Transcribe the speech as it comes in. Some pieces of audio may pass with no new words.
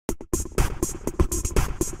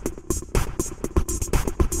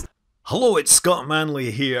Hello, it's Scott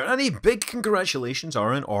Manley here, and a big congratulations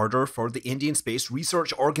are in order for the Indian Space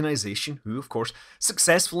Research Organisation, who of course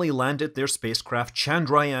successfully landed their spacecraft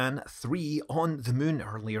Chandrayaan 3 on the moon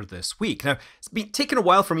earlier this week. Now, it's been taking a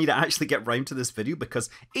while for me to actually get round to this video because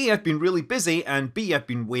A, I've been really busy, and B, I've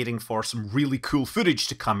been waiting for some really cool footage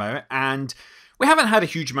to come out, and we haven't had a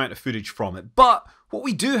huge amount of footage from it, but what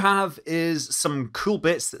we do have is some cool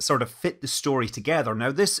bits that sort of fit the story together. Now,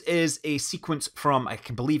 this is a sequence from, I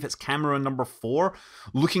can believe it's camera number 4,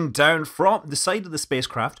 looking down from the side of the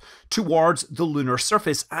spacecraft towards the lunar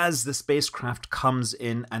surface as the spacecraft comes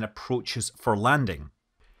in and approaches for landing.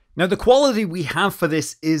 Now, the quality we have for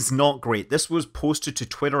this is not great. This was posted to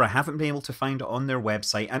Twitter. I haven't been able to find it on their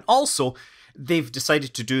website. And also, they've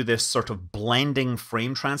decided to do this sort of blending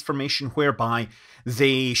frame transformation whereby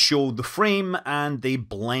they show the frame and they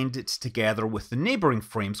blend it together with the neighboring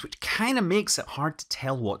frames, which kind of makes it hard to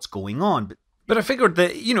tell what's going on. But I figured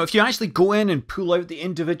that, if you actually go in and pull out the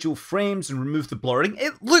individual frames and remove the blurring,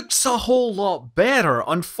 it looks a whole lot better.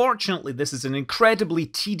 Unfortunately, this is an incredibly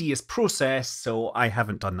tedious process, so I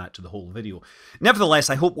haven't done that to the whole video. Nevertheless,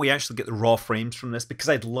 I hope we actually get the raw frames from this because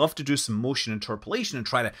I'd love to do some motion interpolation and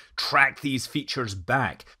try to track these features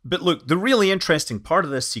back. But look, the really interesting part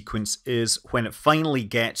of this sequence is when it finally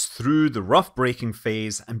gets through the rough braking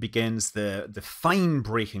phase and begins the fine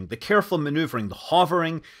braking, the careful maneuvering, the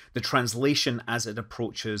hovering, the translation as it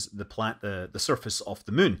approaches the surface of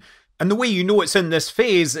the moon. And the way you know it's in this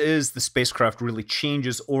phase is the spacecraft really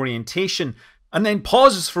changes orientation and then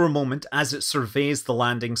pauses for a moment as it surveys the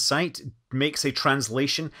landing site, makes a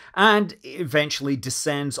translation, and eventually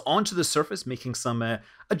descends onto the surface, making some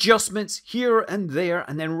adjustments here and there,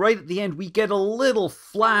 and then right at the end we get a little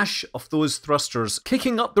flash of those thrusters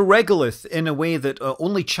kicking up the regolith in a way that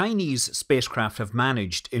only Chinese spacecraft have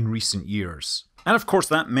managed in recent years. And of course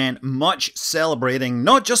that meant much celebrating,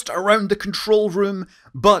 not just around the control room,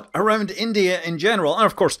 but around India in general. And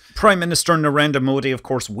of course, Prime Minister Narendra Modi, of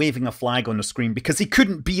course, waving a flag on the screen because he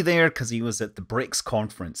couldn't be there because he was at the BRICS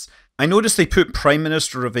conference. I noticed they put Prime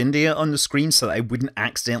Minister of India on the screen so that I wouldn't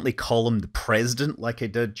accidentally call him the president like I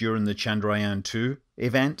did during the Chandrayaan 2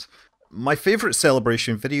 event. My favourite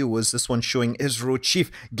celebration video was this one showing ISRO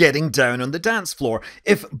chief getting down on the dance floor.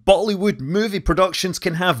 If Bollywood movie productions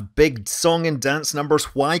can have big song and dance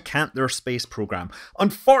numbers, why can't their space program?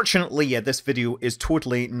 Unfortunately, yeah, this video is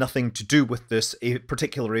totally nothing to do with this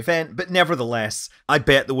particular event, but nevertheless, I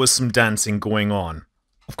bet there was some dancing going on.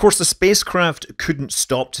 Of course, the spacecraft couldn't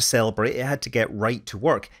stop to celebrate, it had to get right to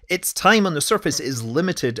work. Its time on the surface is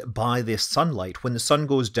limited by the sunlight. When the sun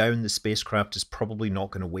goes down, the spacecraft is probably not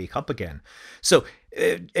going to wake up again. So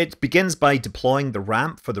it begins by deploying the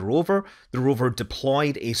ramp for the rover. The rover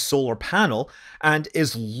deployed a solar panel and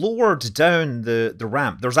is lowered down the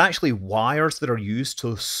ramp. There's actually wires that are used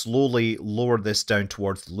to slowly lower this down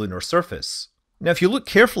towards the lunar surface. Now, if you look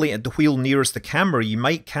carefully at the wheel nearest the camera, you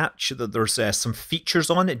might catch that there's some features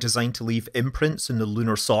on it designed to leave imprints in the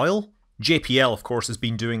lunar soil. JPL, of course, has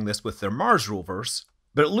been doing this with their Mars rovers,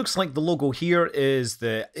 but it looks like the logo here is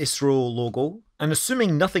the ISRO logo, and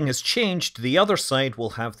assuming nothing has changed, the other side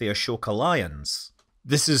will have the Ashoka lions.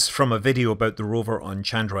 This is from a video about the rover on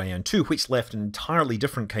Chandrayaan 2, which left an entirely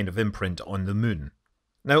different kind of imprint on the moon.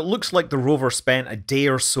 Now, it looks like the rover spent a day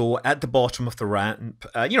or so at the bottom of the ramp,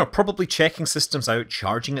 probably checking systems out,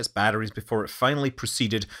 charging its batteries before it finally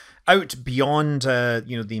proceeded out beyond, the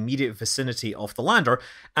immediate vicinity of the lander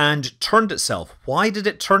and turned itself. Why did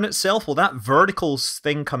it turn itself? Well, that vertical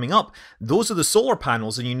thing coming up, those are the solar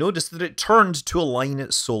panels, and you notice that it turned to align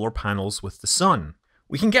its solar panels with the sun.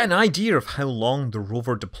 We can get an idea of how long the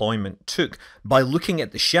rover deployment took by looking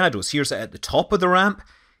at the shadows. Here's it at the top of the ramp.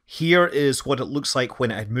 Here is what it looks like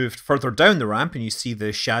when it had moved further down the ramp, and you see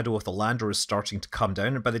the shadow of the lander is starting to come down,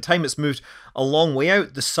 and by the time it's moved a long way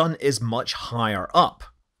out, the sun is much higher up.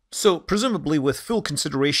 So, presumably with full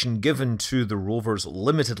consideration given to the rover's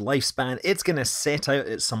limited lifespan, it's going to set out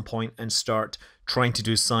at some point and start trying to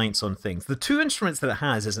do science on things. The two instruments that it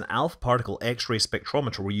has is an alpha particle X-ray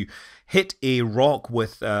spectrometer where you hit a rock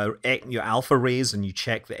with alpha rays and you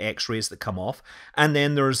check the X-rays that come off. And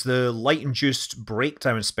then there's the light-induced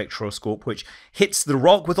breakdown spectroscope which hits the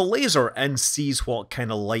rock with a laser and sees what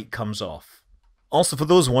kind of light comes off. Also, for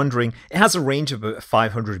those wondering, it has a range of about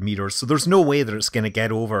 500 meters, so there's no way that it's going to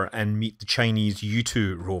get over and meet the Chinese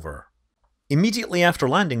U-2 rover. Immediately after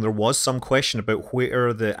landing, there was some question about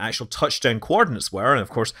where the actual touchdown coordinates were, and of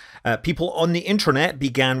course, people on the internet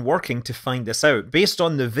began working to find this out. Based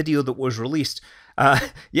on the video that was released,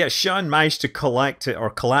 Sean managed to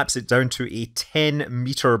collapse it down to a 10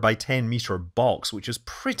 meter by 10 meter box, which is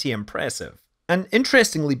pretty impressive. And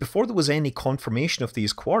interestingly, before there was any confirmation of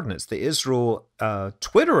these coordinates, the ISRO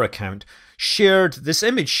Twitter account shared this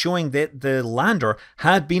image showing that the lander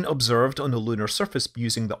had been observed on the lunar surface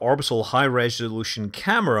using the orbital high-resolution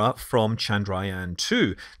camera from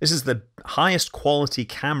Chandrayaan-2. This is the highest quality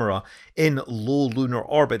camera in low lunar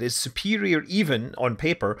orbit. It's superior even, on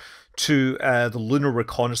paper, to the Lunar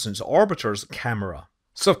Reconnaissance Orbiter's camera.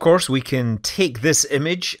 So of course we can take this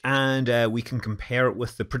image and we can compare it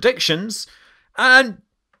with the predictions. And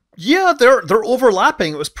yeah, they're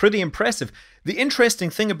overlapping. It was pretty impressive. The interesting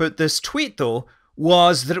thing about this tweet, though,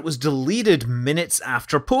 was that it was deleted minutes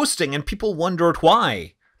after posting, and people wondered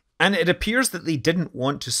why. And it appears that they didn't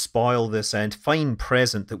want to spoil this fine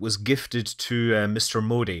present that was gifted to Mr.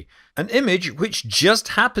 Modi. An image which just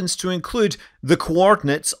happens to include the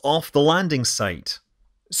coordinates of the landing site.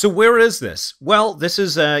 So where is this? Well, this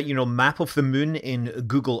is a map of the moon in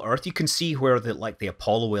Google Earth. You can see where the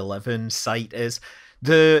Apollo 11 site is.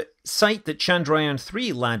 The site that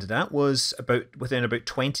Chandrayaan-3 landed at was within about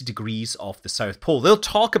 20 degrees of the South Pole. They'll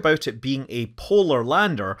talk about it being a polar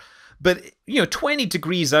lander, but 20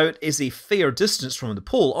 degrees out is a fair distance from the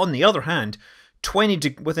pole. On the other hand,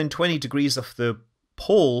 within 20 degrees of the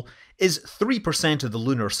pole is 3% of the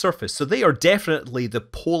lunar surface, so they are definitely the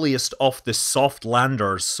poliest of the soft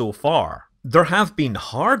landers so far. There have been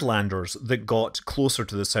hard landers that got closer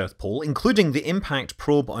to the South Pole, including the impact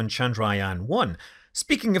probe on Chandrayaan-1.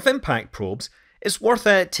 Speaking of impact probes, it's worth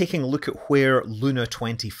taking a look at where Luna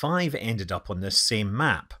 25 ended up on this same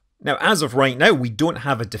map. Now, as of right now, we don't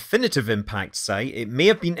have a definitive impact site. It may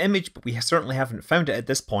have been imaged, but we certainly haven't found it at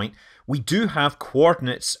this point. We do have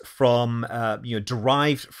coordinates from,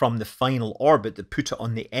 derived from the final orbit that put it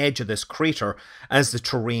on the edge of this crater as the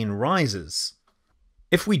terrain rises.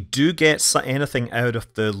 If we do get anything out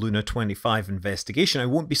of the Luna 25 investigation, I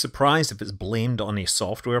won't be surprised if it's blamed on a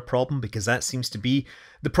software problem, because that seems to be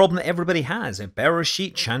the problem that everybody has.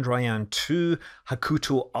 Bereshit, Chandrayaan-2,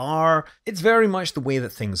 Hakuto-R, it's very much the way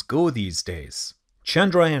that things go these days.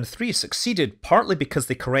 Chandrayaan-3 succeeded partly because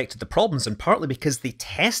they corrected the problems and partly because they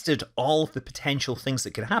tested all of the potential things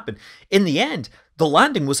that could happen. In the end, the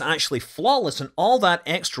landing was actually flawless and all that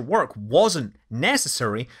extra work wasn't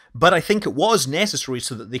necessary, but I think it was necessary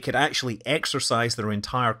so that they could actually exercise their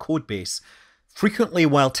entire code base. Frequently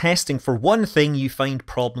while testing for one thing, you find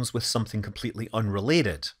problems with something completely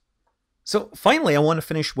unrelated. So finally, I want to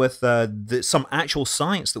finish with some actual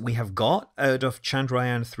science that we have got out of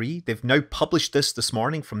Chandrayaan-3. They've now published this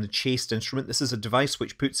morning from the CHASE instrument. This is a device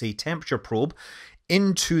which puts a temperature probe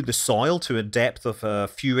into the soil to a depth of a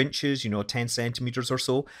few inches, 10 centimeters or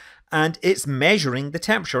so, and it's measuring the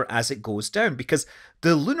temperature as it goes down, because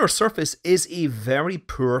the lunar surface is a very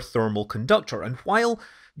poor thermal conductor, and while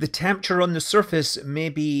the temperature on the surface may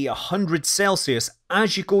be 100 Celsius.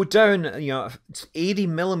 As you go down, 80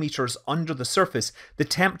 millimeters under the surface, the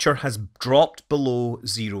temperature has dropped below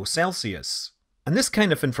 0 Celsius. And this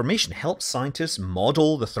kind of information helps scientists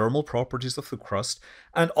model the thermal properties of the crust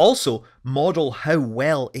and also model how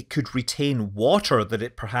well it could retain water that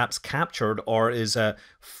it perhaps captured or is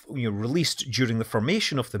released during the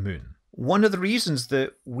formation of the moon. One of the reasons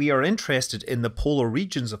that we are interested in the polar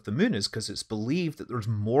regions of the moon is because it's believed that there's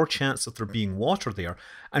more chance of there being water there,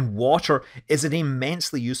 and water is an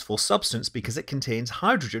immensely useful substance because it contains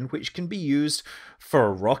hydrogen, which can be used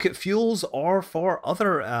for rocket fuels or for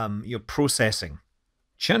other processing.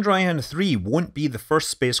 Chandrayaan-3 won't be the first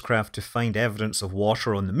spacecraft to find evidence of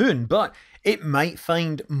water on the moon, but it might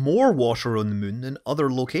find more water on the moon than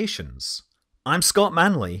other locations. I'm Scott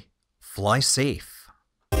Manley. Fly safe.